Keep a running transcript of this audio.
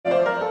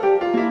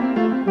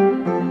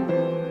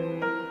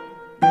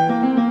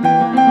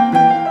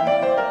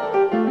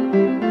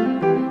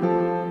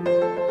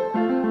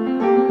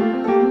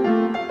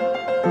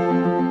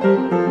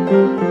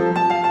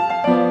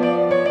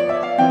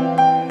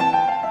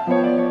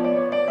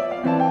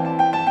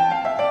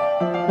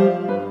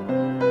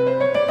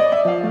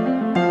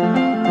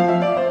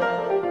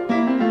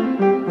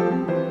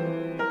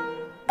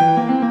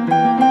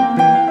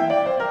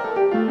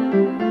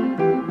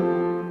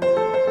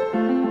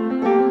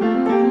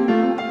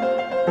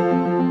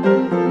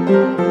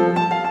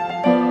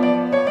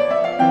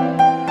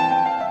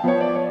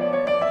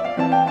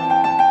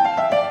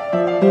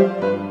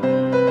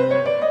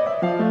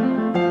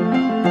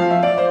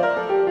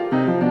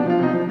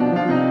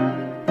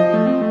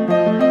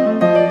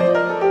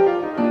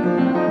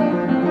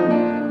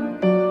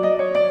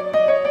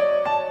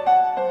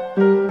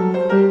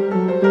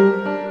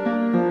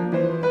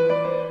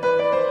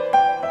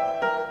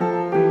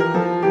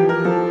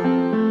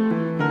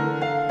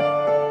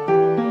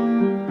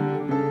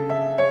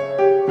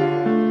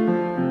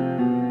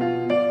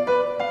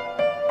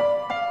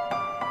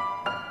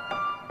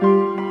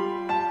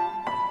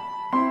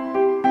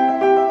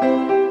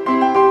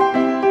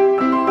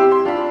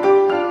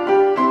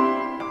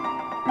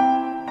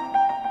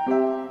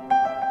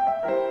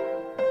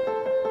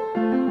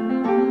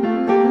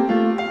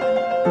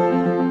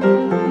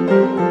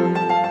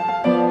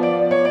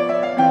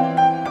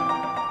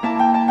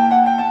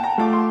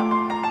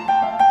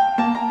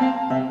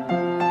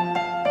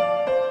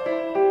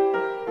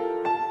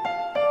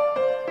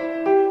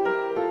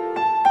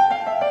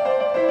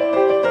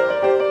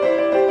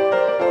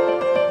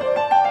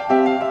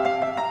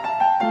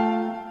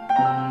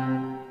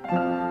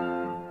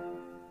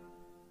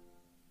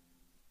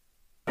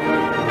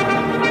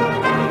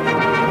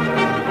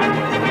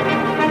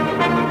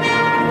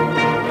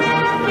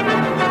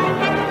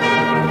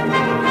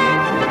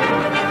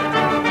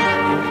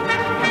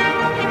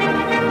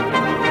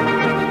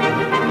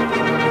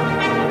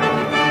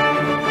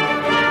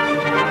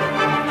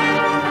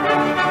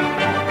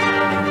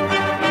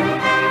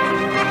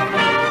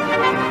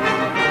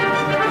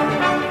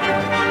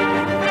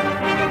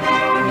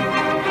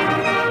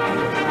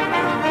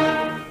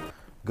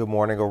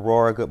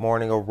Aurora. Good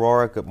morning,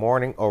 Aurora. Good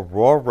morning,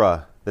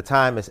 Aurora. The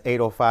time is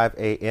 8:05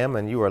 a.m.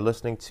 and you are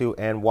listening to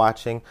and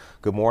watching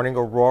Good Morning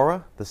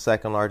Aurora, the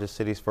second largest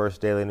city's first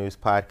daily news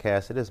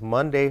podcast. It is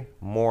Monday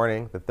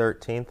morning, the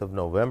 13th of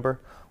November.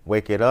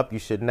 Wake it up. You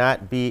should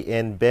not be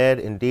in bed.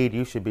 Indeed,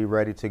 you should be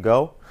ready to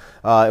go.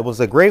 It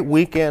was a great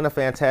weekend, a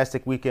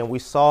fantastic weekend. We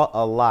saw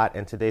a lot,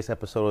 and today's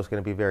episode is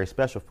going to be very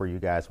special for you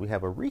guys. We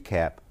have a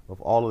recap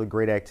of all of the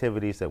great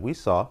activities that we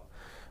saw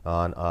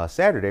on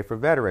Saturday for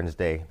Veterans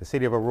Day. The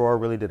city of Aurora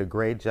really did a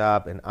great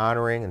job in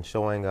honoring and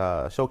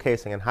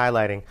showcasing and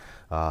highlighting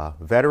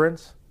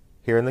veterans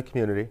here in the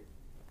community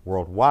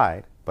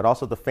worldwide, but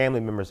also the family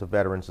members of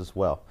veterans as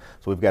well.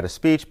 So we've got a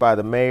speech by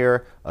the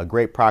mayor, a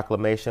great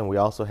proclamation. We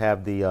also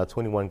have the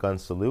 21 gun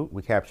salute.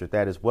 We captured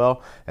that as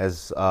well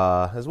as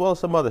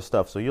some other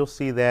stuff. So you'll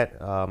see that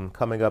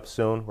coming up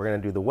soon. We're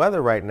going to do the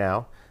weather right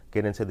now.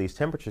 Get into these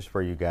temperatures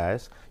for you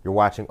guys. You're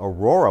watching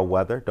Aurora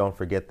Weather. Don't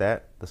forget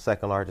that. The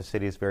second largest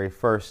city's very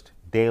first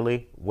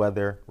daily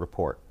weather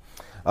report.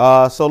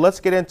 So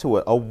let's get into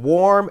it. A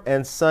warm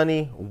and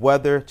sunny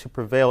weather to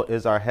prevail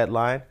is our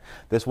headline.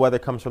 This weather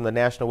comes from the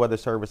National Weather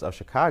Service of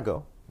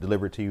Chicago,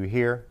 delivered to you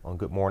here on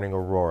Good Morning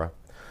Aurora.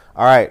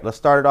 All right, let's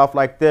start it off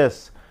like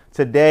this.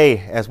 Today,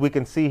 as we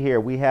can see here,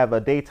 we have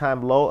a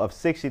daytime low of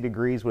 60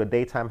 degrees with a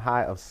daytime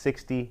high of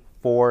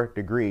 64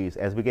 degrees.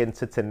 As we get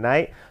into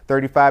tonight,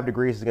 35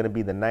 degrees is going to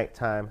be the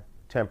nighttime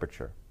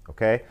temperature.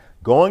 Okay,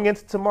 going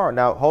into tomorrow.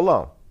 Now, hold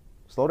on,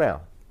 slow down.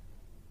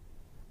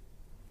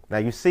 Now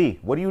you see,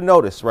 what do you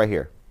notice right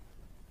here?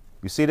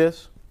 You see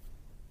this?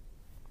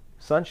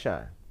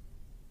 Sunshine.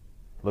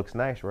 Looks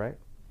nice, right?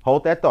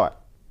 Hold that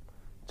thought.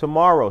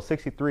 Tomorrow,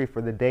 63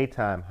 for the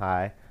daytime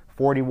high,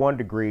 41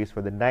 degrees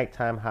for the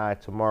nighttime high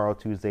tomorrow,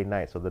 Tuesday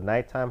night. So the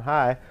nighttime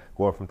high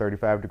going from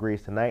 35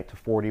 degrees tonight to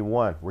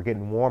 41. We're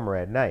getting warmer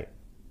at night.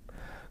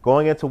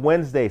 Going into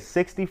Wednesday,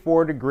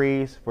 64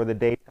 degrees for the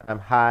daytime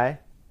high,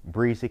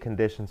 breezy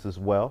conditions as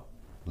well.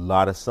 A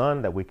lot of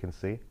sun that we can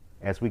see.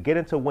 As we get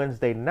into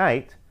Wednesday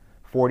night,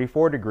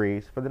 44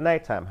 degrees for the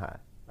nighttime high.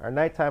 Our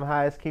nighttime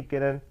highs keep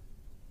getting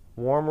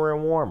warmer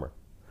and warmer.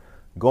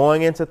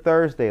 Going into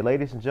Thursday,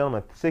 ladies and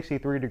gentlemen,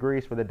 63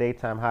 degrees for the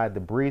daytime high.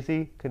 The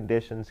breezy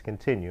conditions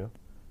continue.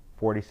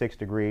 46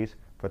 degrees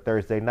for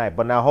Thursday night.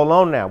 But now hold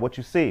on now. What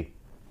you see?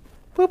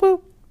 Boop,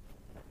 boop.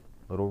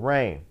 Little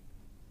rain.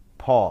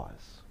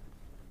 Pause.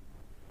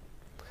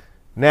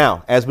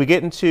 Now, as we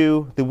get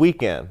into the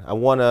weekend, I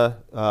want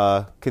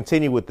to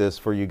continue with this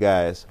for you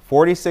guys.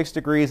 46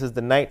 degrees is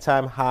the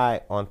nighttime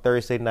high on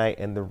Thursday night,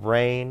 and the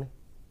rain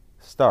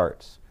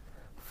starts.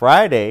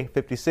 Friday,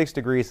 56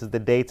 degrees is the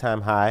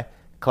daytime high.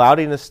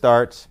 Cloudiness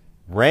starts.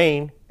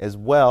 Rain as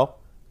well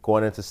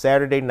going into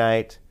Saturday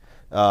night.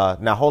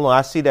 Now, hold on.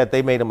 I see that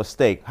they made a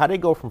mistake. How'd they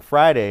go from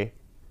Friday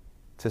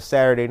to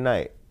Saturday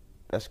night?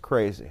 That's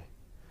crazy.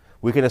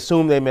 We can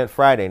assume they meant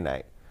Friday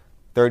night.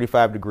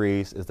 35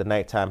 degrees is the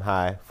nighttime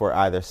high for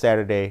either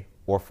Saturday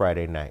or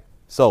Friday night.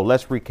 So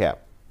let's recap.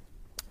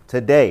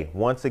 Today,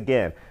 once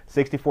again,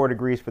 64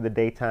 degrees for the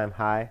daytime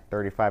high,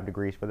 35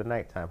 degrees for the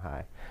nighttime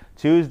high.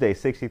 Tuesday,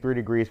 63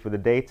 degrees for the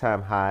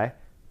daytime high,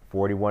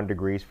 41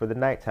 degrees for the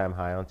nighttime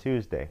high on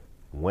Tuesday.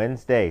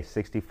 Wednesday,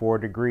 64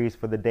 degrees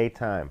for the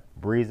daytime,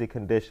 breezy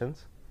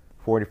conditions,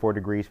 44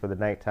 degrees for the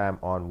nighttime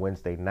on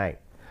Wednesday night.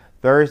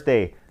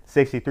 Thursday,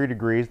 63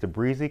 degrees, the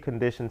breezy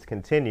conditions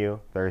continue.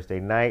 Thursday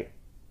night,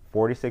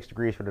 46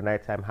 degrees for the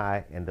nighttime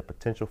high, and the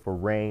potential for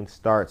rain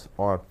starts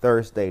on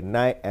Thursday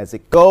night. As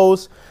it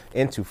goes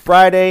into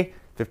Friday,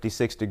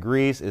 56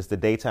 degrees is the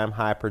daytime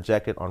high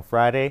projected on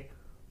Friday.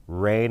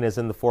 Rain is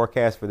in the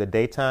forecast for the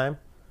daytime.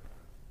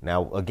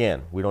 Now,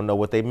 again, we don't know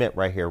what they meant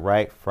right here,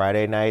 right?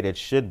 Friday night, it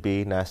should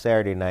be, not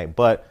Saturday night,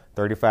 but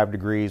 35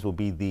 degrees will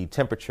be the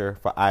temperature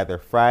for either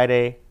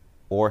Friday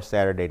or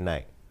Saturday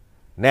night.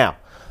 Now,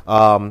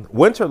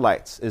 winter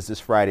lights is this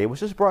Friday. It was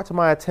just brought to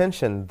my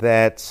attention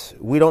that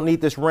we don't need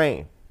this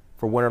rain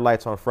for winter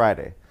lights on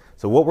Friday.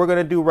 So what we're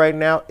going to do right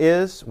now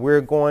is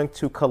we're going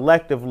to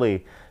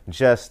collectively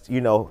just,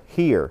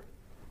 hear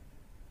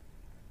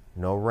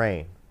no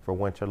rain for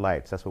winter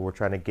lights. That's what we're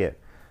trying to get.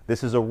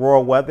 This is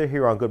Aurora Weather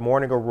here on Good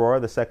Morning Aurora,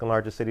 the second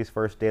largest city's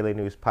first daily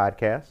news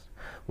podcast.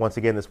 Once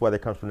again, this weather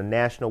comes from the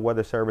National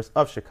Weather Service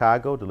of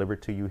Chicago,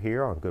 delivered to you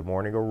here on Good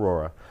Morning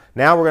Aurora.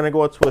 Now we're going to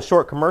go into a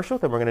short commercial,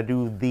 then we're going to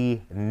do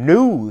the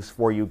news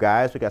for you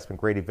guys. We got some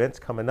great events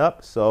coming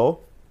up,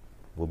 so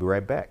we'll be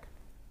right back.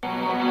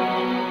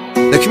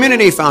 The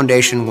Community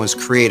Foundation was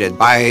created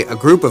by a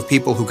group of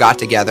people who got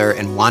together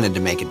and wanted to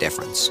make a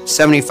difference.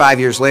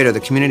 75 years later, the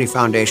Community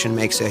Foundation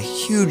makes a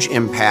huge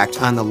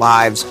impact on the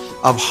lives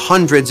of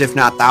hundreds, if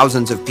not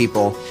thousands, of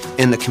people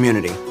in the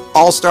community.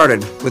 All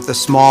started with the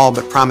small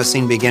but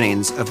promising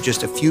beginnings of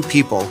just a few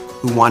people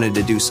who wanted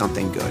to do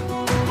something good.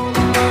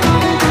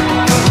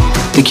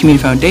 The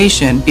Community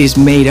Foundation is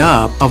made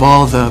up of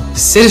all the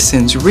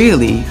citizens,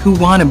 really, who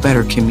want a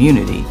better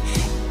community.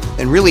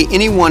 And really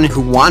anyone who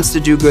wants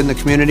to do good in the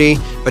community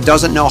but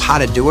doesn't know how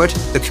to do it,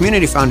 the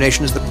Community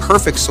Foundation is the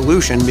perfect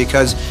solution,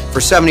 because for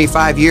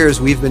 75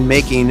 years we've been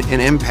making an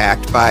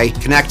impact by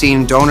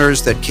connecting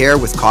donors that care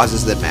with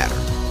causes that matter.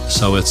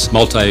 So it's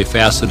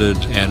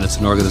multifaceted, and it's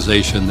an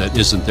organization that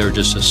isn't there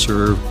just to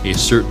serve a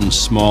certain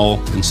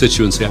small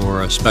constituency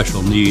or a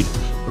special need,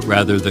 but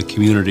rather the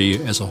community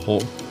as a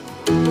whole.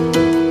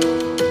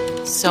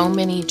 So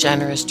many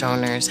generous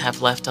donors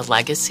have left a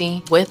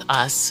legacy with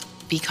us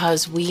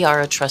because we are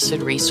a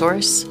trusted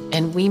resource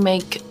and we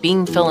make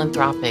being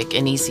philanthropic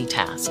an easy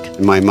task.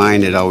 In my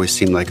mind, it always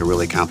seemed like a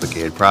really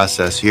complicated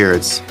process. Here,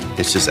 it's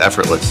just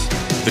effortless.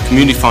 The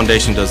Community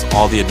Foundation does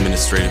all the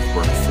administrative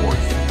work for you.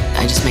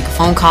 I just make a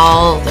phone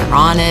call, they're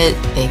on it,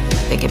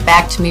 they get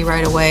back to me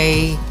right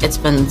away. It's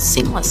been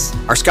seamless.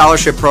 Our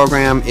scholarship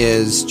program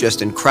is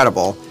just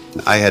incredible.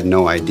 I had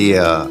no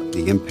idea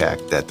the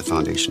impact that the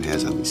foundation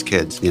has on these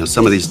kids. You know,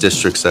 some of these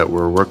districts that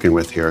we're working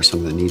with here are some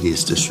of the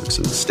neediest districts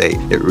in the state.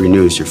 It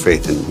renews your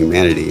faith in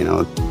humanity, you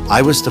know.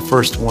 I was the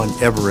first one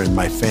ever in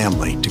my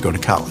family to go to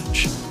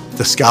college.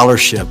 The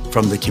scholarship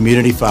from the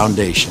Community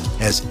Foundation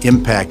has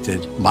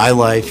impacted my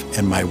life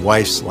and my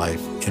wife's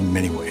life in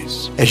many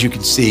ways. As you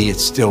can see, it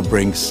still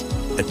brings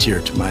a tear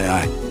to my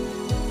eye.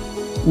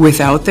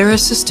 Without their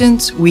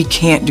assistance, we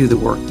can't do the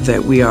work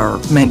that we are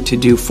meant to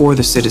do for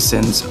the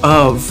citizens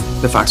of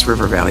the Fox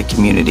River Valley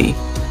community.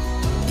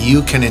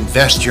 You can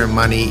invest your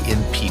money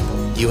in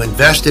people. You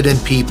invest it in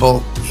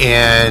people,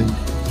 and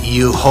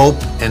you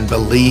hope and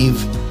believe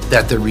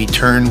that the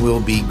return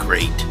will be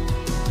great.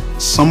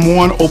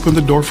 Someone opened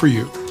the door for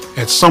you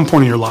at some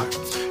point in your life,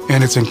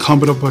 and it's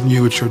incumbent upon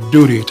you, it's your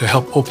duty to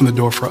help open the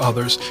door for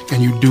others,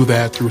 and you do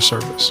that through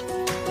service.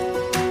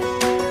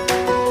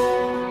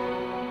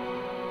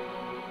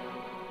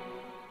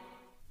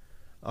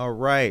 All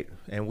right,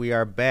 and we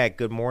are back.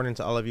 Good morning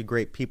to all of you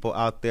great people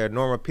out there.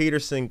 Norma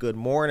Peterson, good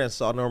morning. I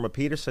saw Norma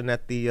Peterson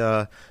at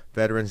the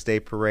Veterans Day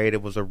Parade.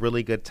 It was a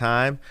really good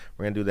time.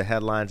 We're going to do the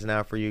headlines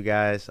now for you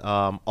guys.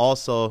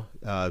 Also,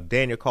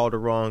 Daniel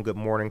Calderon, good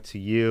morning to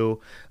you.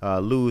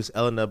 Luz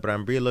Elena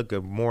Brambrilla,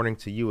 good morning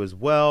to you as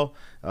well.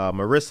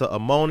 Marissa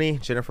Amoni,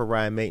 Jennifer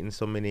Ryan Mayton,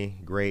 so many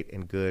great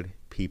and good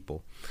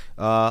people.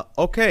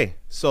 Okay,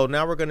 so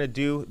now we're going to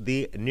do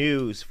the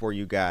news for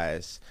you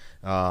guys.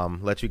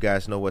 Let you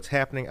guys know what's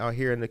happening out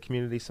here in the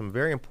community. Some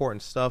very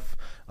important stuff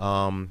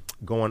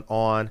going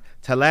on.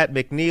 Talat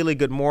McNeely,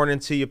 good morning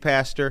to you,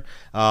 Pastor.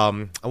 I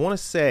want to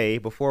say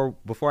before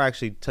I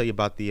actually tell you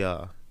about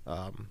the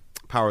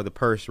Power of the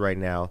Purse right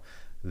now,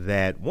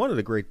 that one of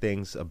the great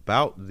things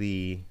about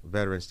the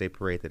Veterans Day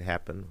Parade that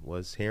happened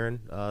was hearing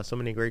so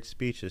many great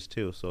speeches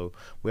too. So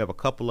we have a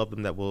couple of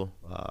them that we'll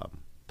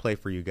play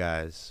for you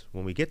guys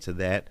when we get to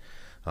that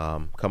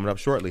coming up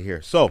shortly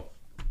here. So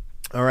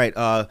all right,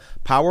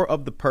 Power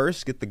of the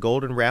Purse. Get the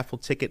golden raffle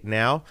ticket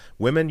now.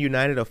 Women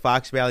United of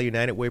Fox Valley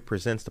United Way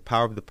presents the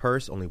Power of the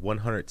Purse. Only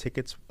 100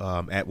 tickets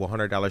at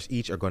 $100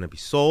 each are going to be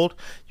sold.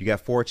 You got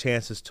 4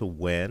 chances to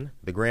win.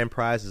 The grand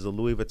prize is a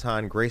Louis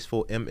Vuitton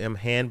Graceful MM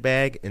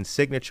handbag and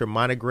signature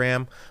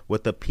monogram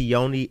with a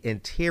peony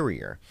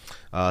interior.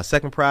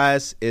 Second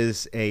prize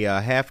is a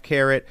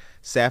half-carat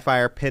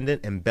sapphire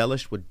pendant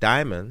embellished with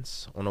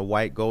diamonds on a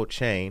white gold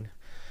chain.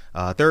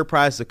 Third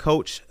prize is a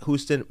Coach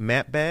Houston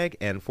map bag,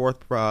 and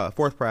fourth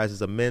prize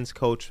is a men's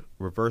Coach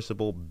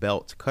reversible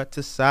belt cut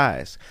to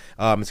size.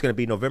 It's going to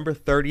be November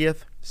 30th,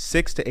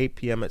 6 to 8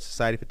 p.m. at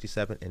Society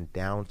 57 in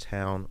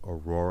downtown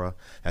Aurora.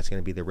 That's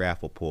going to be the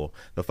raffle pool.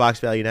 The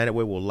Fox Valley United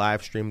Way will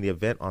live stream the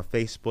event on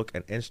Facebook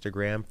and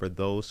Instagram for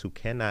those who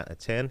cannot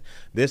attend.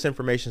 This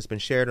information has been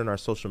shared on our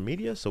social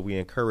media, so we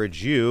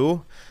encourage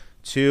you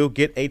to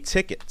get a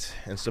ticket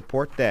and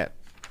support that.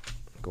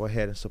 Go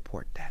ahead and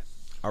support that.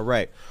 All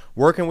right.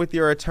 Working with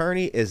your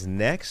attorney is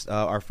next.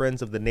 Our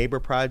friends of the Neighbor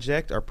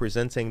Project are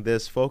presenting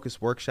this Focus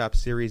Workshop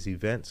Series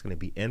event. It's going to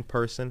be in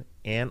person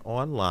and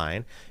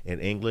online in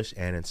English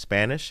and in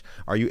Spanish.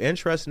 Are you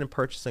interested in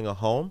purchasing a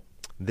home?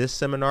 This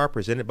seminar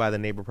presented by the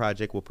Neighbor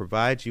Project will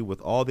provide you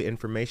with all the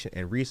information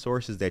and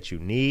resources that you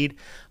need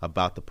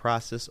about the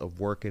process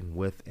of working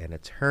with an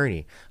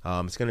attorney.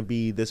 It's going to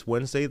be this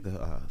Wednesday,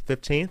 the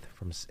 15th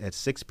at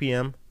 6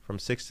 p.m. from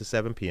 6 to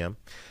 7 p.m.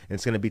 And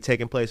it's going to be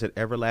taking place at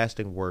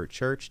Everlasting Word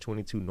Church,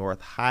 22 North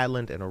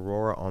Highland and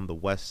Aurora on the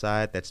west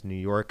side. That's New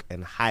York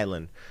and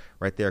Highland,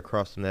 right there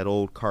across from that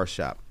old car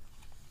shop.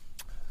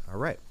 All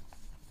right.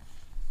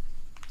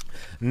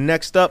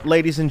 Next up,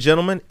 ladies and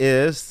gentlemen,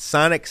 is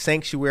Sonic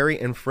Sanctuary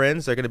and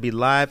Friends. They're going to be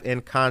live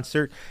in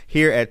concert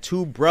here at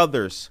Two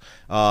Brothers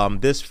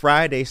this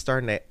Friday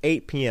starting at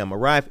 8 p.m.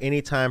 Arrive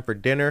anytime for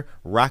dinner.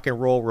 Rock and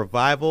Roll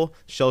Revival.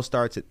 Show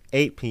starts at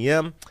 8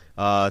 p.m.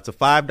 It's a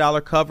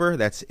 $5 cover.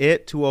 That's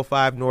it.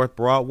 205 North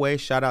Broadway.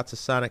 Shout out to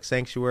Sonic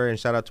Sanctuary and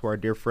shout out to our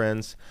dear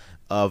friends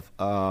of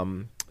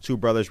Two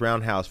Brothers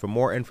Roundhouse. For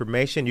more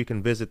information, you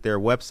can visit their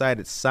website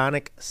at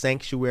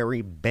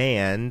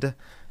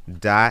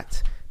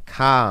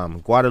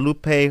sonicsanctuaryband.com.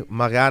 Guadalupe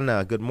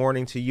Magana, good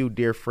morning to you,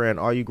 dear friend.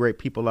 All you great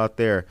people out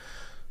there.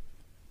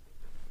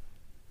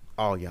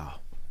 All y'all.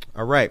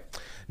 All right.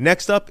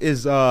 Next up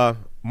is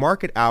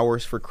market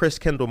hours for Chris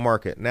Kendall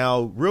Market.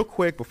 Now, real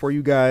quick, before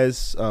you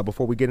guys,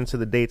 before we get into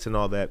the dates and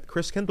all that,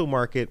 Chris Kendall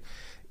Market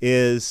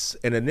is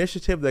an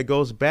initiative that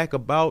goes back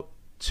about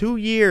 2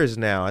 years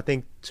now. I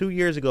think 2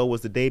 years ago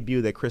was the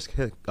debut that Chris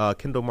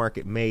Kindle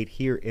Market made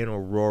here in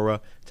Aurora.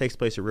 It takes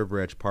place at River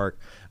Edge Park.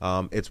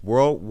 It's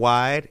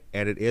worldwide,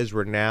 and it is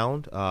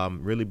renowned,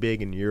 really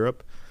big in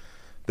Europe.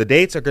 The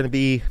dates are going to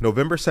be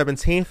November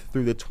 17th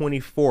through the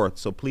 24th,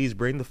 so please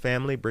bring the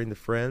family, bring the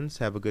friends,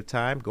 have a good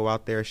time, go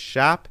out there,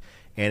 shop,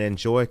 and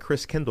enjoy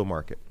Chris Kindle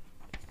Market.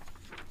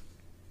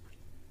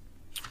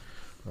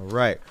 All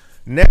right.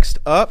 Next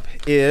up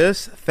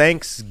is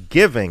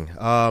Thanksgiving.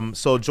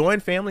 So join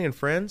family and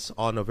friends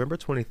on November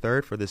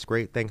 23rd for this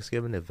great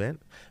Thanksgiving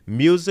event.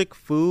 Music,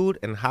 food,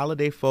 and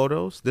holiday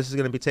photos. This is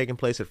going to be taking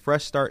place at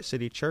Fresh Start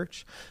City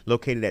Church,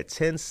 located at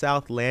 10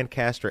 South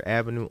Lancaster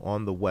Avenue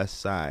on the west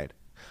side.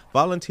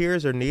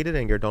 Volunteers are needed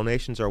and your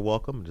donations are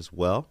welcome as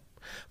well.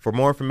 For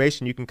more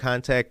information, you can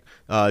contact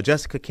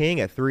Jessica King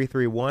at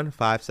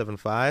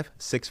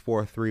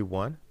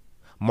 331-575-6431.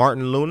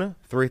 Martin Luna,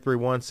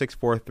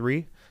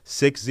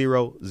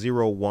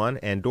 331-643-6001,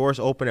 and doors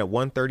open at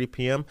 1:30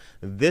 p.m.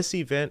 This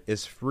event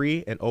is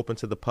free and open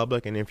to the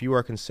public, and if you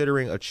are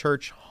considering a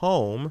church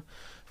home,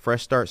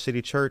 Fresh Start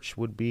City Church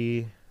would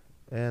be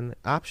an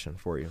option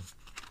for you.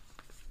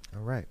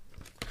 All right.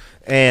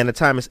 And the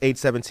time is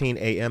 8:17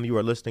 a.m. You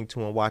are listening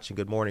to and watching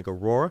Good Morning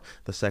Aurora,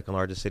 the second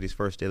largest city's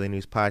first daily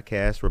news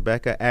podcast.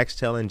 Rebecca,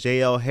 Axtell, and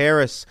J.L.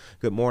 Harris,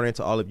 good morning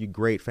to all of you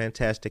great,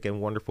 fantastic, and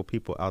wonderful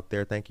people out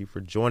there. Thank you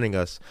for joining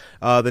us.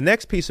 The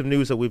next piece of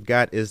news that we've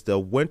got is the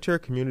Winter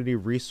Community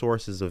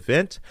Resources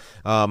event.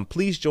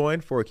 Please join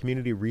for a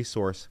community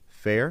resource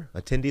fair.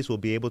 Attendees will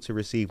be able to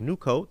receive new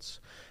coats,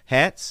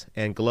 hats,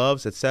 and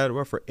gloves,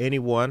 etc. for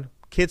anyone,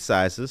 kid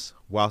sizes,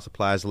 while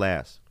supplies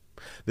last.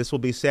 This will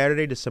be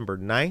Saturday, December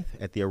 9th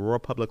at the Aurora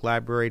Public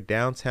Library,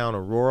 downtown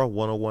Aurora,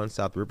 101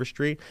 South River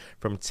Street,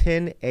 from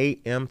 10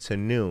 a.m. to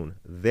noon.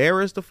 There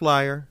is the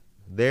flyer.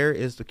 There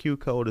is the Q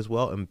code as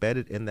well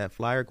embedded in that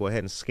flyer. Go ahead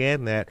and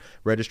scan that.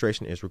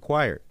 Registration is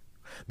required.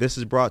 This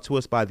is brought to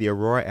us by the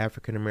Aurora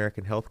African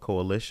American Health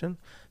Coalition,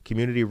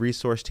 Community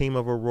Resource Team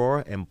of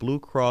Aurora, and Blue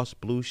Cross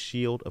Blue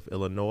Shield of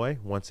Illinois.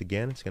 Once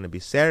again, it's going to be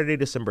Saturday,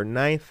 December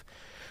 9th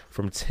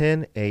from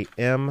 10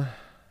 a.m.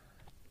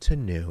 to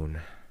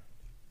noon.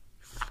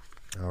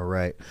 All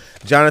right.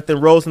 Jonathan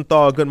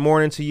Rosenthal, good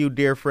morning to you,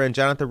 dear friend.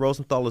 Jonathan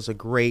Rosenthal is a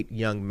great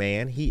young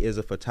man. He is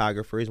a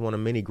photographer. He's one of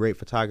many great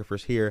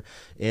photographers here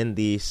in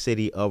the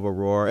city of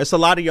Aurora. It's a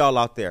lot of y'all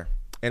out there.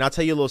 And I'll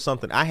tell you a little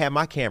something. I have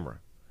my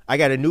camera. I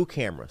got a new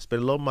camera.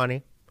 Spent a little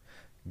money.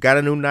 Got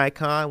a new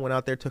Nikon. Went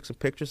out there, took some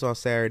pictures on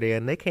Saturday,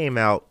 and they came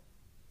out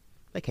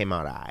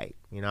all right.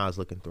 You know, I was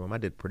looking through them. I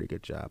did a pretty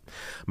good job.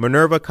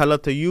 Minerva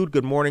Kalatayud,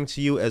 good morning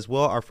to you as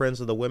well. Our friends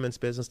of the Women's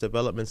Business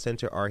Development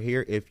Center are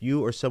here. If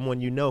you or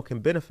someone you know can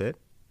benefit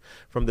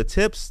from the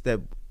tips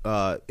that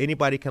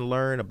anybody can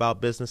learn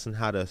about business and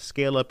how to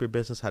scale up your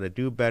business, how to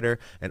do better,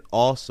 and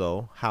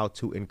also how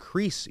to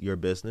increase your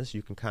business,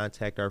 you can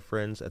contact our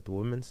friends at the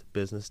Women's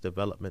Business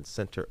Development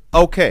Center.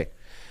 Okay.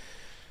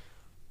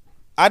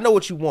 I know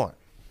what you want.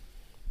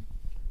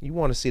 You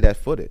want to see that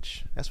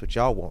footage. That's what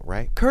y'all want,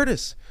 right?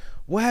 Curtis,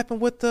 what happened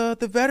with the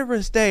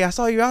Veterans Day? I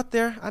saw you out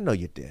there. I know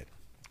you did.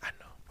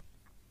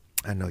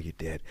 I know you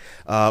did.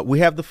 We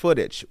have the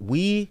footage.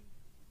 We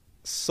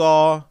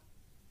saw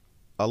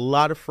a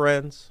lot of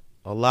friends,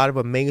 a lot of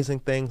amazing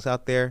things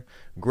out there.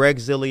 Greg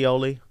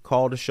Zilioli,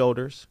 Call to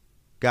Shoulders,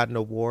 got an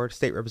award.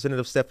 State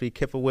Representative Stephanie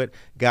Kifowit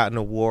got an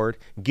award.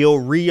 Gil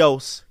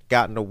Rios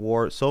got an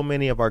award. So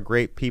many of our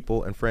great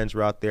people and friends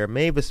were out there.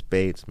 Mavis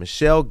Bates,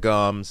 Michelle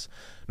Gums,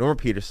 Norma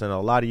Peterson. A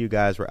lot of you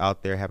guys were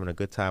out there having a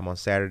good time on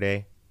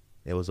Saturday.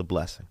 It was a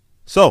blessing.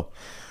 So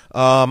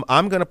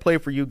I'm going to play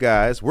for you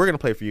guys. We're going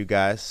to play for you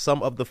guys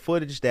some of the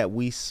footage that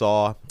we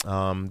saw.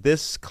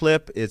 This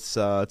clip, it's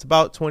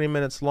about 20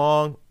 minutes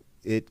long.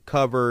 It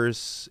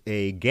covers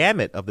a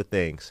gamut of the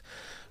things.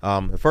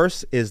 The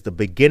first is the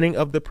beginning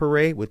of the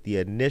parade with the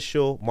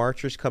initial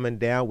marchers coming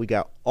down. We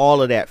got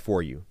all of that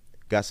for you.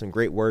 Got some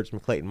great words from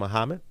Clayton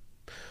Muhammad.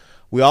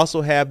 We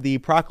also have the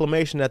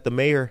proclamation that the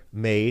mayor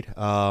made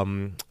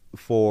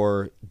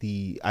for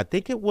I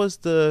think it was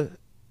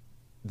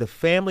the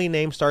family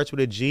name starts with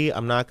a G.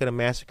 I'm not going to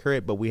massacre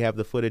it, but we have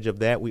the footage of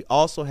that. We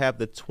also have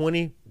the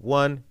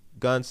 21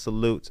 gun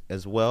salute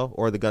as well,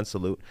 or the gun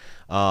salute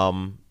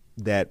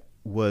that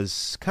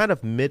was kind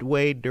of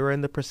midway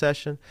during the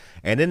procession.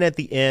 And then at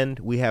the end,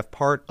 we have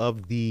part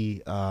of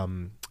the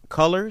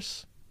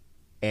colors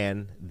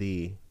and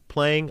the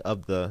playing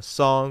of the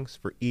songs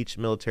for each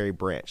military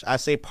branch. I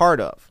say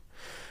part of,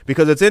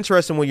 because it's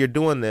interesting when you're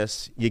doing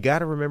this, you got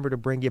to remember to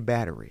bring your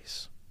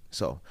batteries.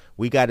 So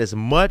we got as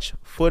much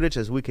footage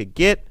as we could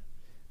get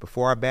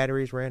before our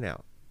batteries ran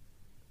out.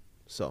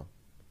 So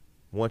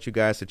I want you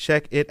guys to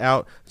check it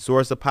out.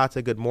 Zora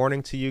Zapata, good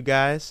morning to you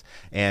guys.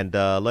 And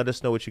let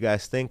us know what you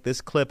guys think.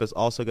 This clip is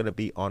also going to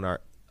be on our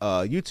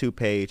YouTube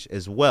page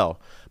as well.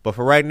 But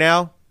for right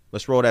now,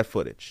 let's roll that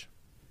footage.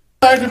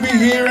 Glad to be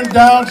here in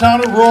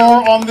downtown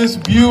Aurora on this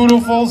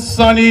beautiful,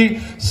 sunny,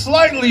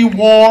 slightly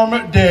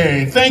warm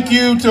day. Thank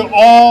you to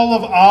all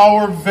of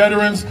our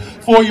veterans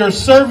for for your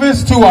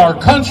service to our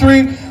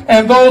country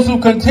and those who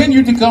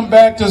continue to come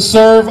back to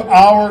serve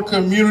our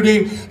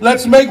community.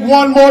 Let's make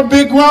one more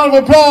big round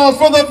of applause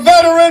for the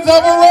veterans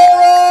of Aurora!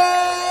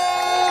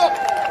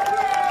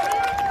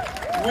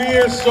 We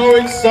are so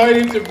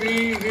excited to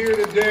be here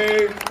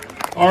today.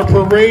 Our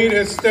parade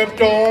has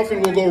stepped off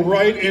and we'll go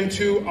right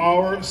into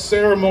our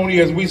ceremony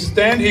as we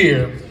stand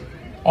here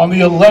on the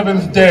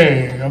 11th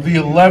day of the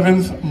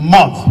 11th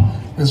month.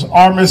 This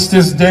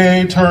Armistice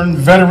Day turned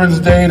Veterans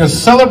Day to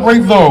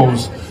celebrate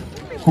those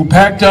who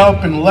packed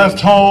up and left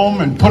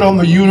home and put on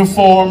the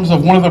uniforms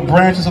of one of the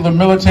branches of the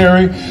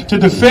military to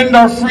defend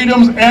our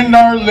freedoms and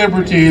our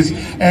liberties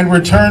and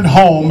returned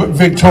home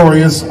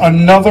victorious.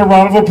 Another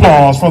round of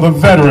applause for the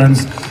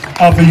veterans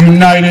of the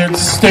United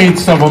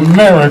States of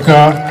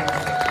America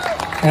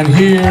and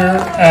here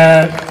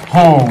at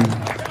home.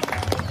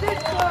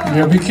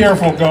 Yeah, be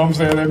careful, Gums.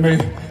 There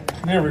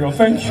we go.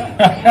 Thank you.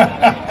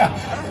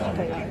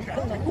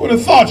 Would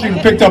have thought you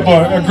picked up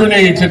a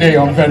grenade today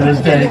on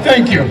Veterans Day.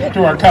 Thank you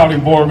to our county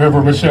board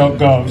member, Michelle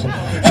Gums.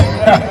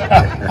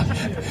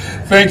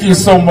 Thank you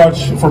so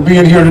much for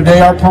being here today.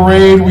 Our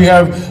parade, we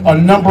have a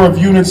number of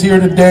units here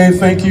today.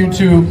 Thank you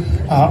to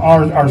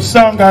our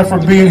sound guy for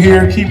being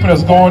here, keeping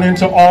us going,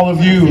 into all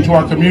of you, to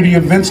our community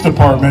events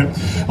department.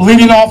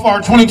 Leading off our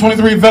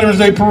 2023 Veterans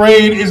Day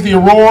Parade is the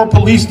Aurora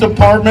Police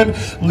Department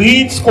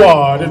Lead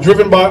Squad,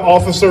 driven by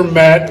Officer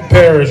Matt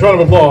Parrish.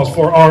 Round of applause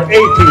for our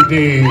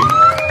APD.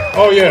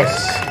 Oh, yes.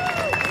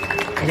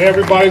 And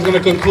everybody's going to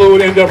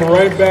conclude, end up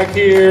right back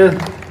here.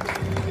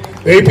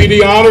 The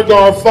APD Honor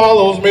Guard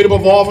follows, made up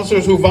of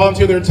officers who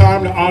volunteer their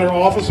time to honor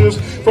officers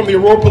from the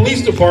Aurora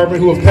Police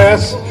Department who have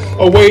passed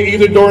away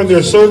either during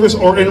their service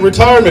or in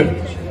retirement.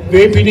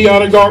 The APD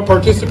Honor Guard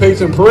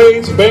participates in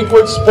parades,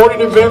 banquets,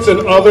 sporting events,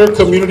 and other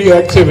community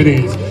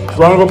activities.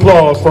 Round of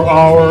applause for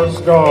our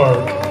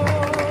Guard.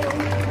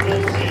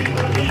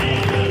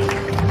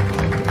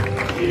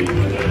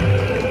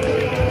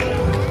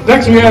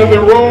 Next, we have the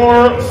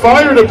Aurora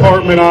Fire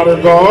Department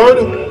Honor Guard.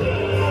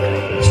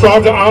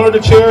 Strive to honor, to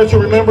cherish, to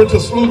remember, to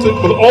salute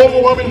with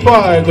overwhelming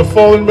pride the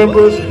fallen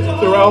members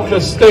throughout the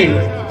state.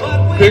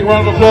 Big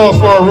round of applause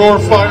for our Aurora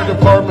Fire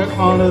Department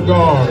Honor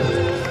Guard.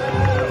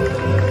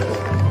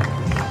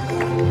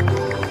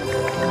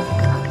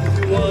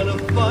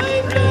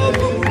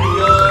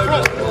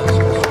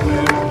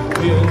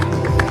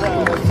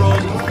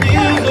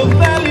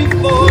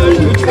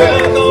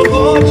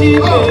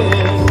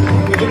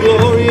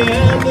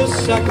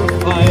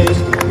 Sacrifice,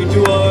 we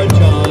do our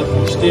job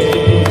each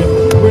day.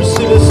 We're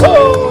citizens.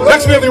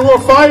 Next, we have the Aurora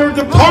Fire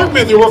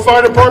Department. The Aurora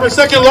Fire Department,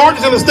 second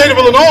largest in the state of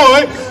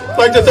Illinois. I'd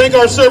like to thank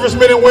our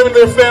servicemen and women and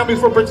their families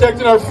for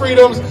protecting our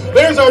freedoms.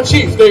 There's our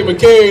chief, Dave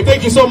McKay.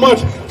 Thank you so much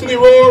to the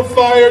Aurora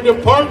Fire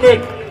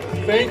Department.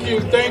 Thank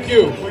you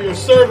for your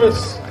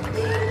service,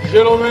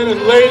 gentlemen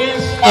and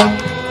ladies.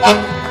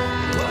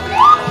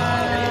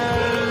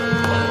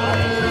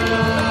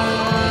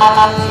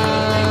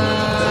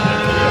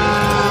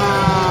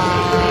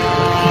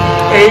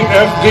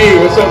 AFD,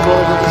 what's up, bro?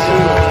 Good to see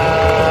you.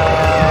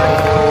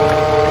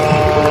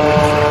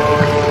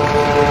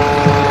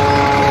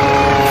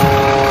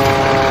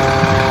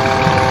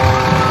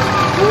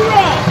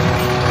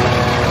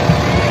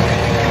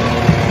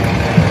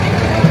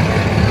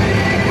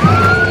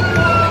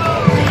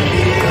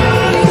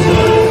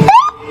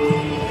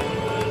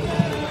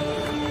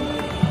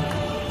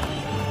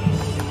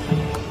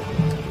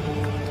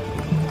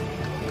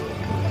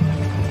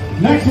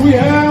 Next, we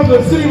have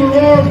the City of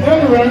Aurora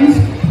veterans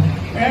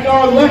and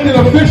our elected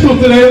officials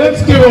today.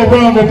 Let's give a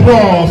round of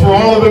applause for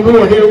all of them who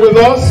are here with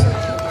us.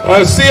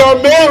 I see our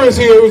mayor is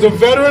here, who's a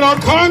veteran. Our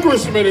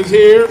congressman is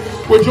here.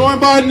 We're joined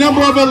by a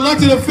number of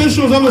elected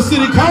officials of the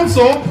city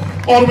council.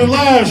 Alderman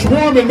Lash,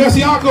 Warman,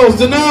 Messiacos,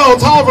 Donnell,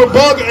 Tolliver,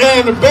 Bug,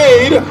 and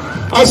Bade.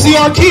 I see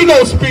our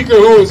keynote speaker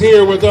who is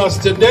here with us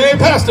today,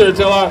 Pastor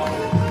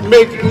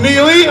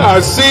McNeely.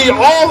 I see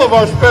all of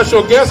our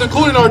special guests,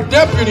 including our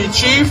deputy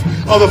chief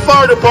of the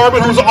fire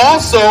department, who's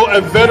also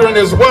a veteran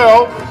as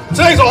well.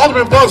 Today's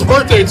Alderman Bug's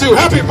birthday, too.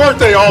 Happy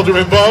birthday,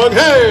 Alderman Bug.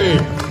 Hey.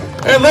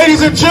 And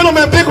ladies and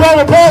gentlemen, big round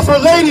of applause for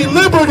Lady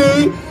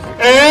Liberty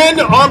and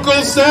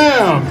Uncle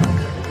Sam.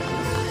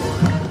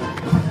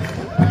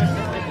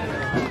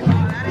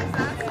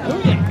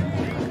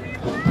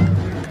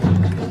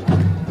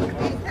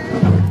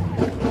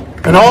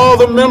 And all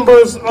the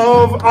members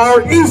of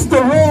our East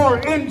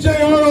Aurora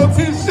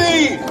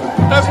NJROTC.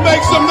 Let's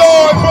make some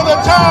noise for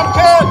the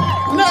Tomcat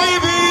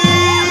Navy!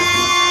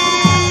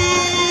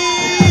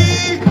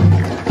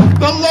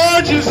 The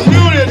largest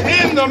unit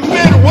in the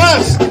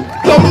Midwest,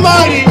 the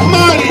mighty,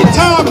 mighty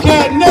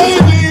Tomcat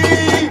Navy!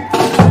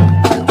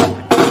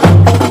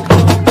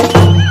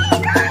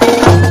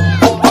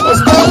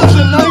 Established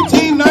in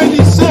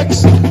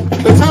 1996,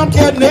 the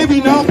Tomcat Navy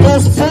now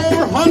boasts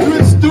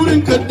 400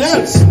 student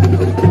cadets,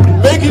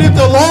 making it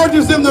the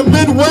largest in the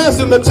Midwest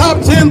and the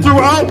top 10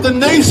 throughout the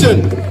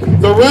nation.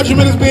 The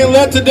regiment is being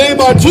led today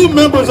by two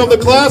members of the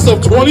class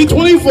of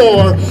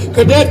 2024,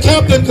 Cadet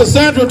Captain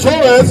Cassandra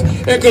Torres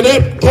and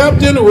Cadet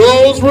Captain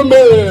Rose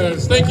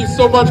Ramirez. Thank you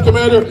so much,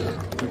 Commander.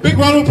 Big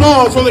round of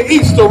applause for the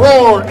East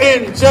Aurora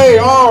NJROTC.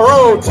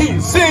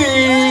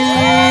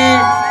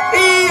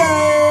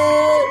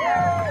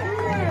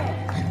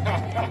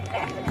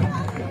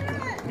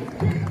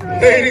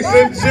 Ladies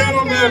and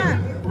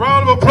gentlemen,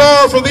 round of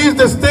applause for these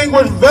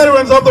distinguished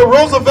veterans of the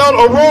Roosevelt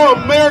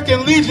Aurora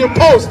American Legion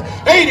Post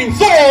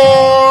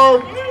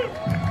 84.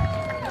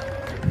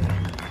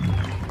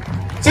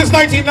 Since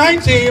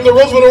 1919, the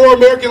Roosevelt Aurora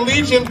American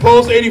Legion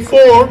Post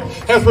 84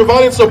 has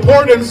provided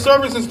support and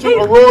services to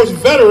Aurora's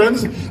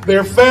veterans,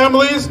 their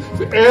families,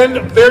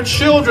 and their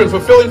children,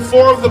 fulfilling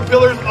 4 of the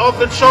pillars of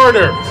the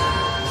charter.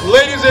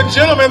 Ladies and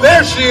gentlemen,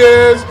 there she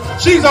is.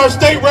 She's our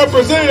state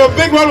representative.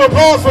 Big round of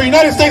applause for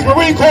United States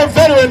Marine Corps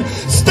veteran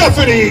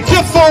Stephanie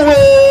Kithelwood.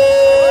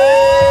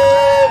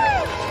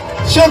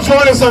 She'll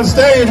join us on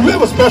stage. We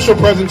have a special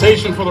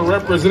presentation for the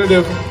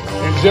representative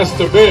in just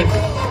a bit.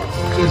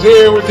 She's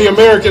here with the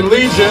American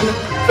Legion.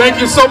 Thank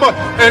you so much.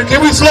 And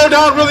can we slow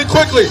down really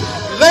quickly?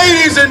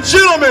 Ladies and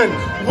gentlemen,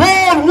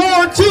 World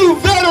War II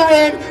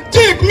veteran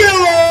Dick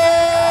Miller!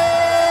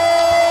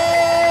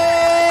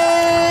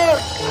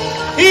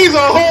 He's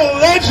a whole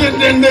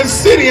legend in this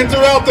city and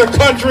throughout the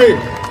country.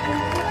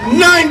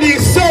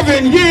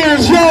 97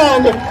 years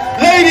young.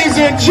 Ladies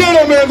and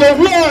gentlemen, the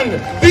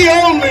one, the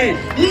only,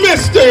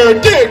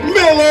 Mr. Dick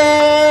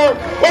Miller.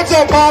 What's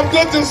up, Pop?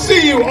 Good to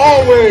see you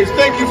always.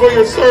 Thank you for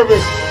your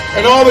service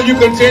and all that you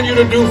continue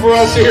to do for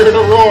us here in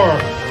Aurora.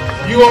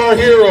 You are a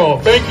hero.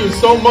 Thank you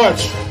so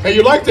much. Hey,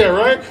 you like that,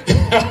 right?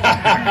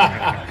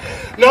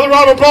 Another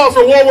round of applause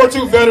for World War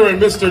II veteran,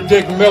 Mr.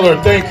 Dick Miller.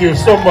 Thank you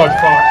so much,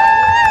 Pop.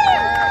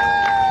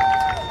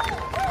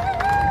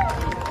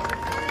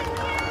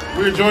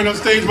 We're joined on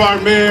stage by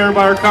our mayor,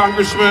 by our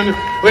congressman.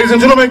 Ladies and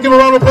gentlemen, give a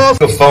round of applause.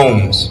 The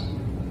phones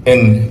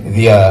in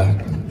the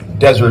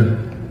desert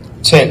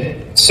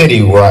tent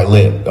city where I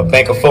live, a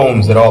bank of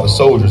phones that all the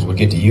soldiers would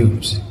get to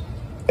use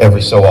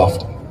every so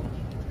often.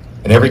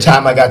 And every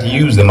time I got to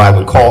use them, I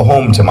would call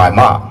home to my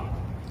mom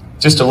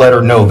just to let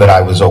her know that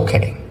I was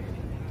okay.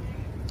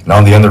 And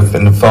on the other end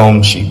of the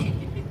phone, she'd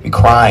be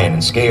crying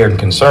and scared and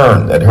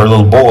concerned that her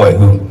little boy,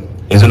 who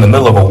is in the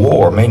middle of a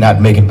war, may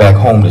not make it back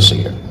home to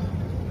see her.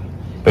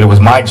 But it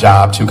was my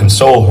job to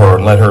console her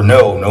and let her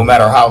know, no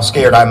matter how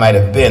scared I might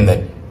have been,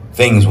 that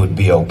things would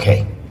be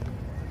okay.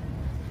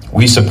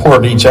 We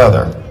supported each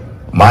other.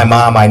 My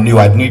mom, I knew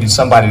I needed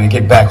somebody to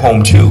get back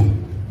home to.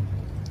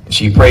 And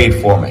she prayed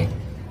for me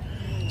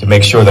to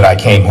make sure that I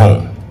came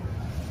home.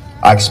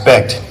 I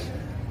expect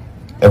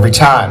every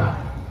time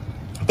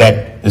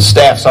that the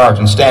staff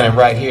sergeant standing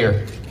right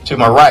here to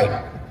my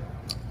right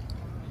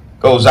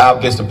goes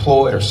out, gets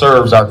deployed, or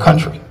serves our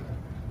country,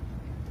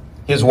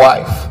 his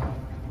wife,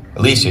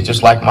 Alicia,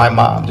 just like my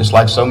mom, just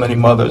like so many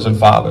mothers and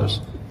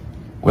fathers,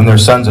 when their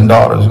sons and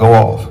daughters go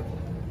off,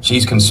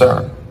 she's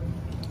concerned.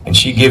 And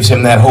she gives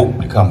him that hope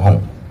to come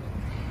home.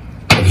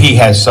 And he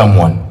has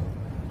someone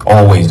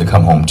always to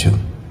come home to.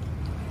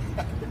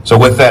 So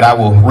with that, I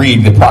will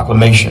read the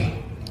proclamation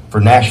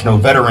for National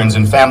Veterans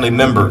and Family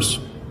Members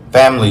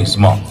Families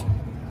Month.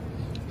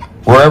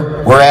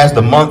 Whereas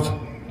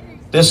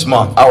this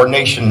month, our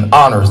nation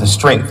honors the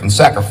strength and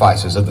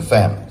sacrifices of the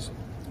families,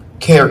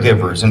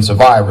 caregivers and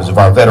survivors of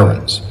our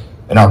veterans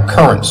and our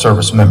current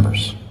service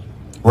members.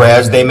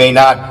 Whereas they may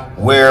not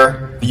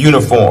wear the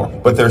uniform,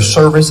 but their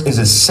service is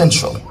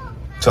essential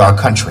to our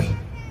country,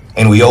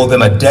 and we owe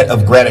them a debt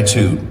of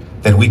gratitude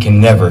that we can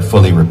never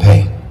fully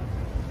repay.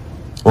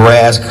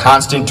 Whereas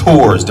constant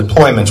tours,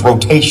 deployments,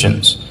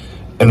 rotations,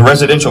 and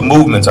residential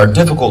movements are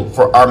difficult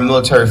for our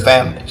military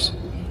families,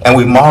 and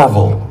we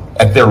marvel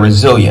at their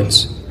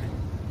resilience.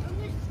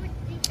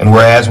 And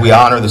whereas we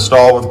honor the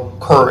stalwart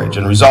courage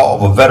and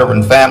resolve of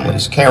veteran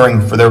families caring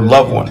for their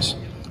loved ones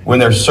when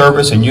their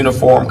service in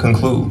uniform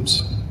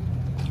concludes,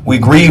 we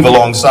grieve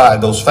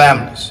alongside those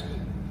families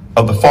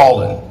of the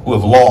fallen who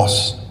have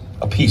lost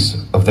a piece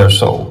of their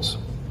souls.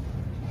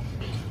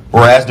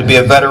 Whereas to be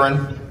a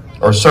veteran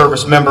or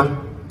service member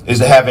is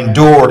to have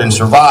endured and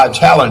survived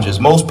challenges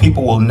most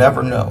people will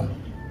never know.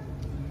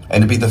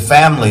 And to be the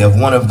family of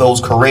one of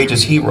those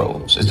courageous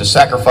heroes is to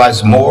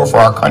sacrifice more for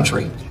our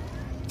country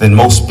than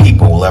most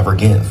people will ever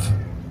give.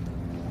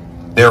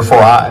 Therefore,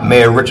 I,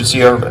 Mayor Richard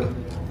C. Irvin,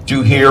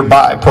 do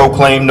hereby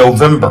proclaim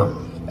November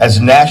as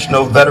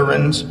National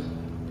Veterans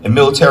and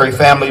Military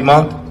Family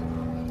Month,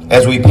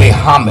 as we pay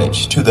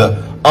homage to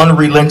the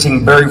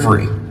unrelenting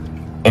bravery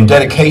and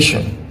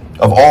dedication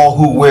of all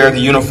who wear the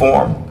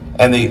uniform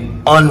and the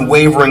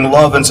unwavering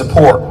love and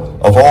support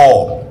of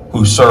all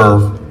who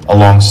serve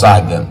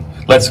alongside them.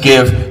 Let's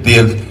give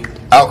the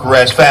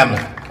Alcaraz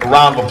family a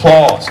round of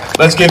applause.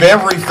 Let's give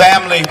every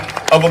family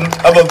of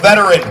a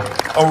veteran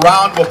a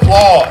round of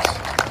applause.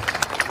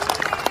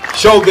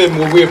 Show them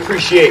what we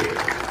appreciate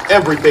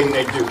everything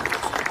they do.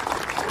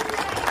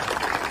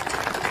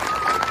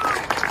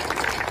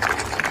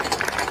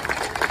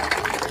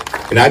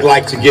 And I'd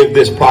like to give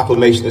this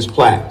proclamation, this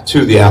plaque,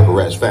 to the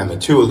Alcaraz family,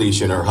 to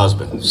Alicia and her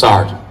husband,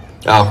 Sergeant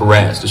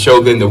Alcaraz, to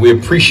show them that we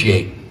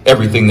appreciate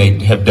everything they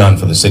have done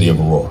for the city of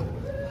Aurora.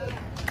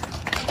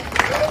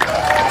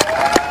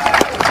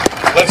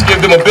 Let's give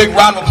give them a big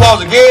round of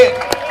applause again.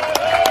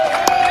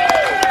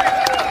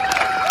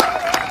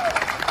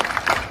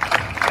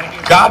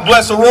 God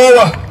bless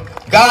Aurora.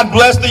 God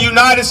bless the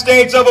United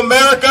States of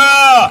America.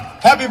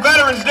 Happy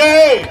Veterans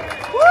Day.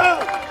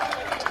 Woo!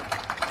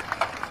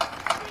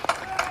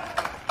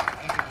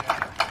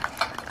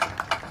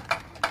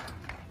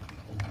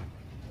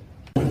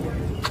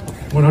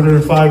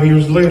 105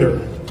 years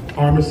later,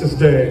 Armistice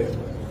Day,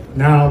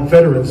 now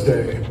Veterans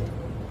Day,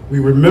 we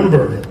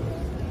remember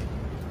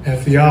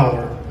at the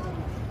hour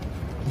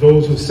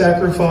those who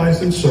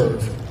sacrificed and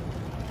served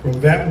from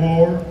that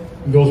war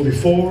and those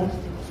before,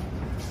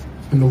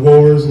 and the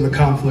wars and the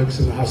conflicts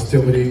and the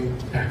hostility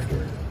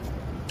after.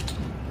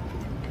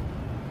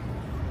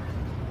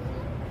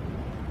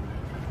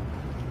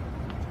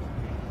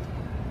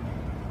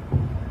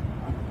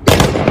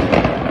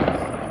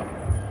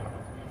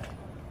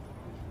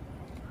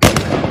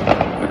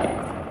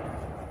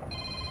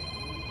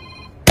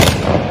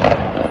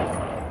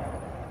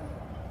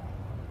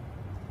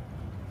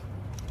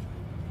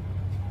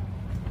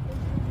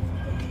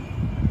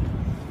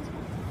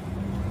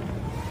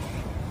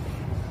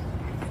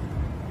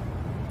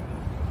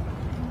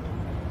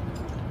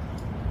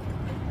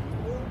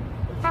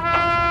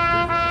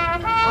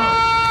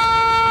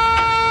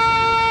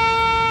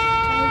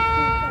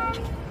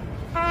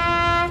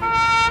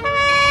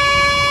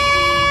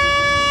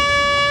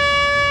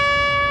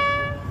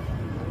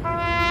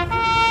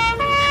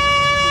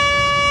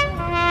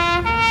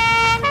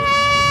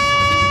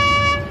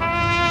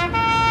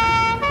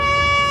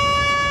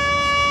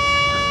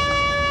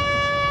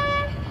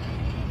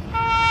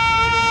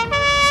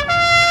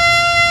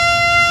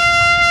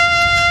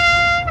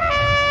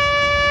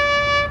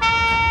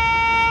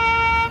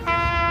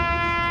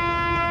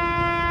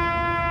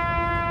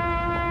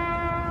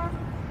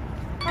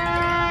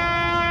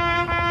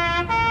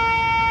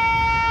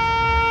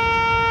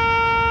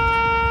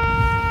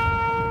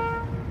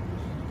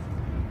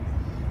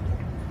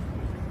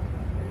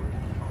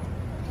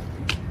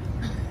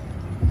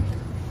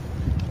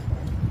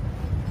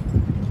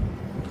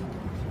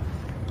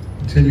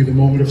 Continue the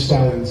moment of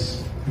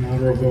silence in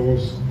honor of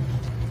those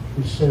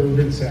who served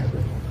and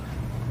sacrificed.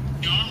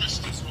 The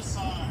armistice was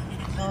signed in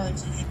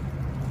occurrence of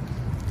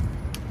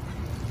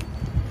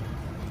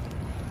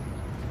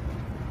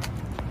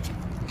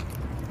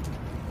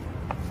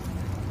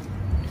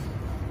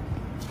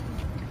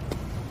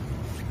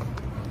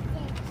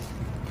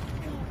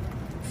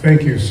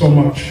Thank you so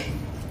much.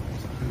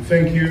 And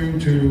thank you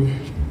to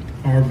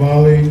our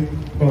Valley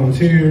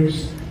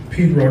volunteers,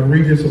 Pete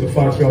Rodriguez of the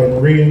Fox Valley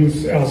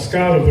Marines, Al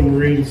Scott of the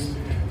Marines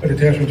at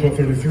Detachment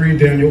 1233,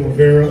 Daniel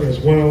Rivera as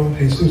well,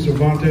 Jesus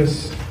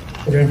Cervantes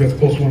of Amveth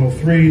Post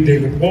 103,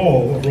 David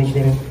Ball of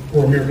Roosevelt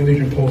or American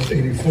Legion Post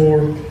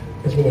 84,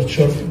 as well as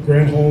Chuck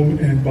Granholm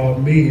and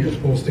Bob Meade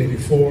of Post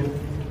 84.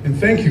 And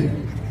thank you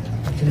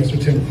to Mr.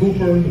 Tim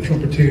Cooper, the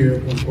trumpeter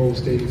on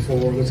Post 84.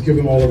 Let's give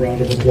them all a round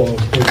of applause,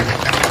 please.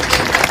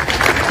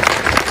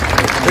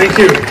 Thank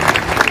you.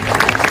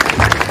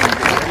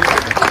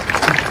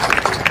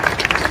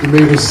 You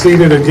may be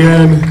seated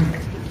again.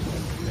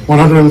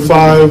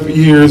 105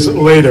 years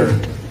later,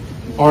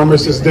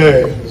 Armistice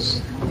Day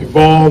has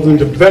evolved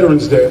into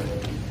Veterans Day.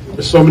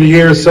 For so many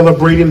years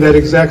celebrating that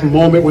exact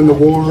moment when the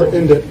war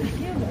ended.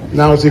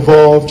 Now it's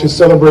evolved to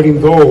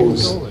celebrating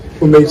those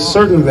who made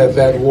certain that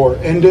that war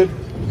ended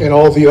and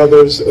all the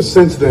others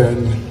since then.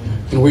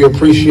 And we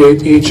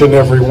appreciate each and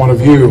every one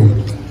of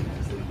you.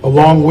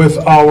 Along with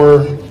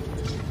our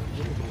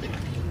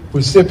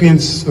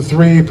recipients, the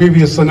three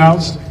previously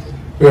announced,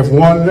 we have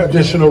one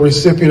additional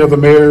recipient of the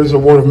Mayor's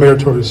Award of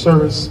Meritorious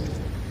Service.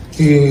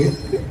 He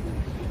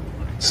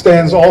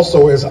stands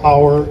also as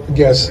our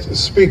guest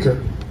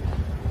speaker.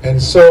 And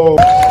so,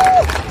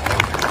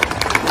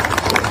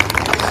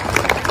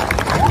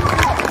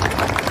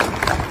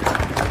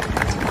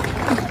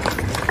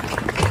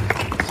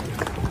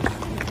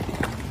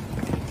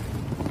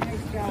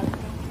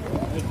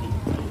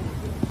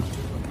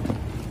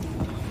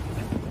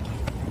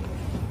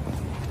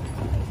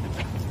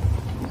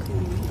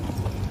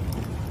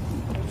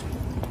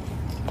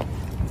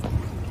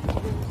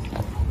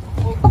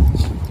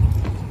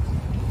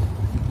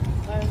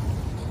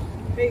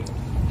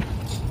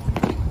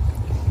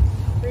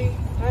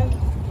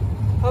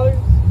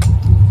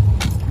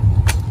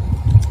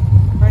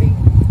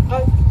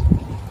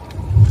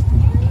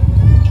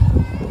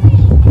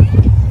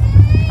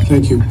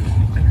 thank you.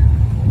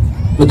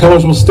 The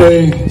colors will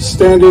stay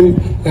standing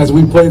as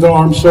we play the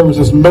Armed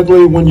Services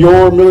Medley. When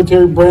your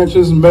military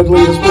branches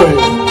medley is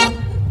played,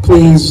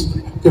 please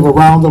give a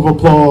round of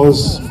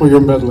applause for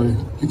your medley.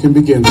 You can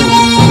begin.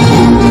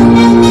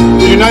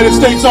 The United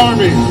States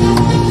Army.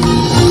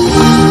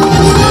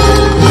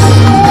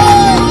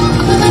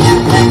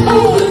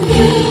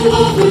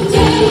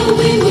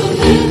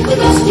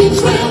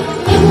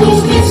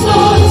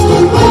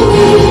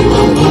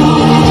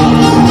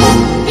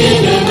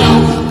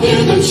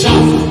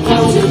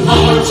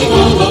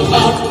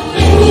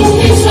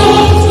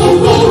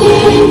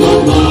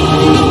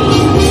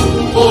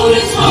 For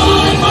it's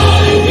high,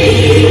 high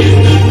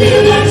beam, the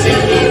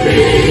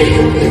artillery.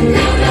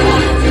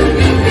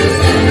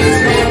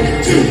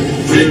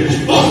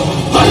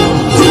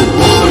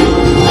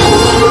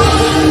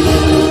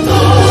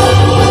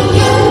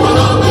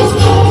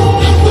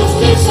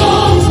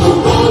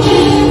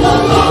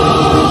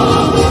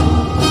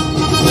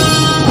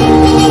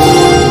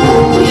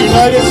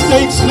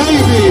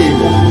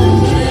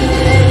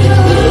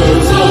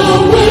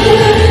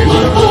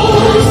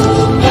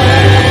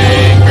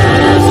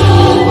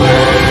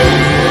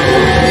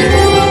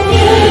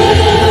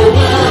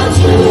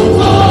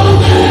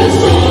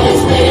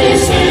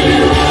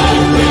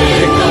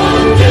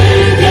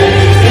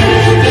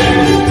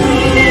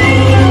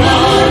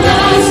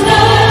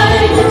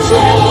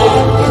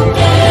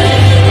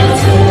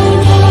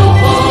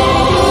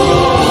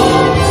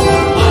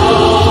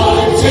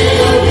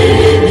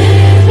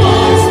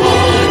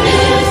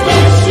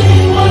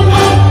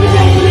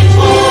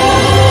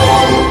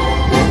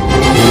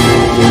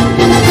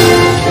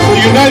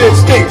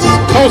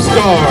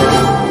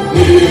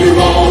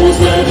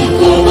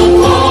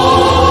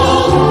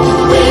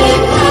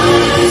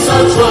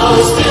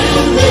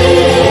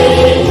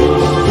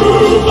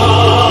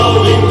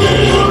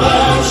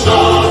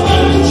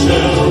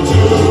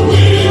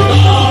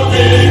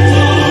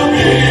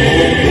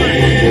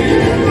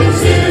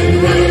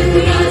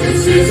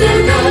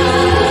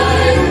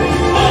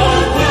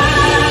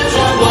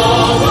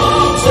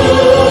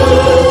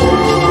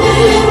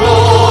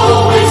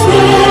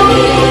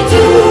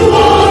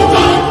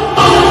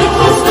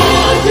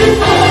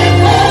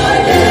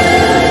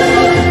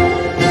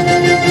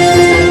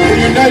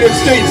 United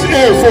States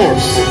Air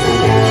Force.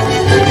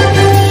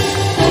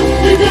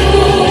 We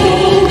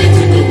go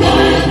into the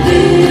wild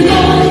blue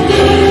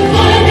yonder,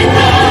 climbing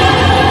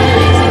high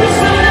to the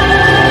sky.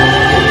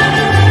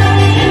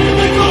 Here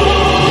they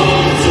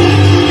come to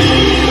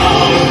meet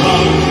our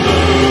thunder,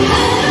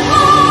 and the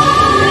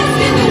boys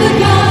into the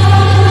gun.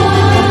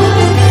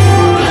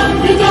 And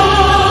we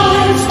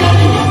dive,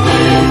 starting a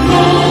flame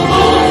from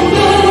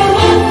under,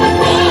 on the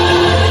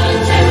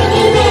run,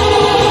 terrible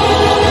run.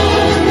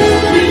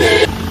 We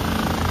live.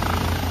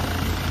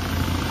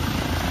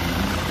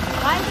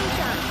 Rise and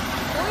shine.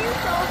 Pour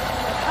yourself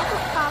a cup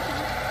of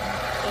coffee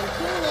and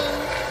tune in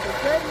to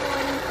Good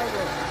Morning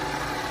Aurora.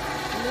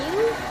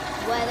 News,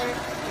 weather,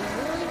 and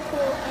really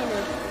cool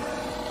interviews.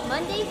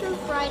 Monday through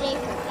Friday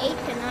from 8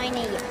 to 9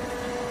 a.m.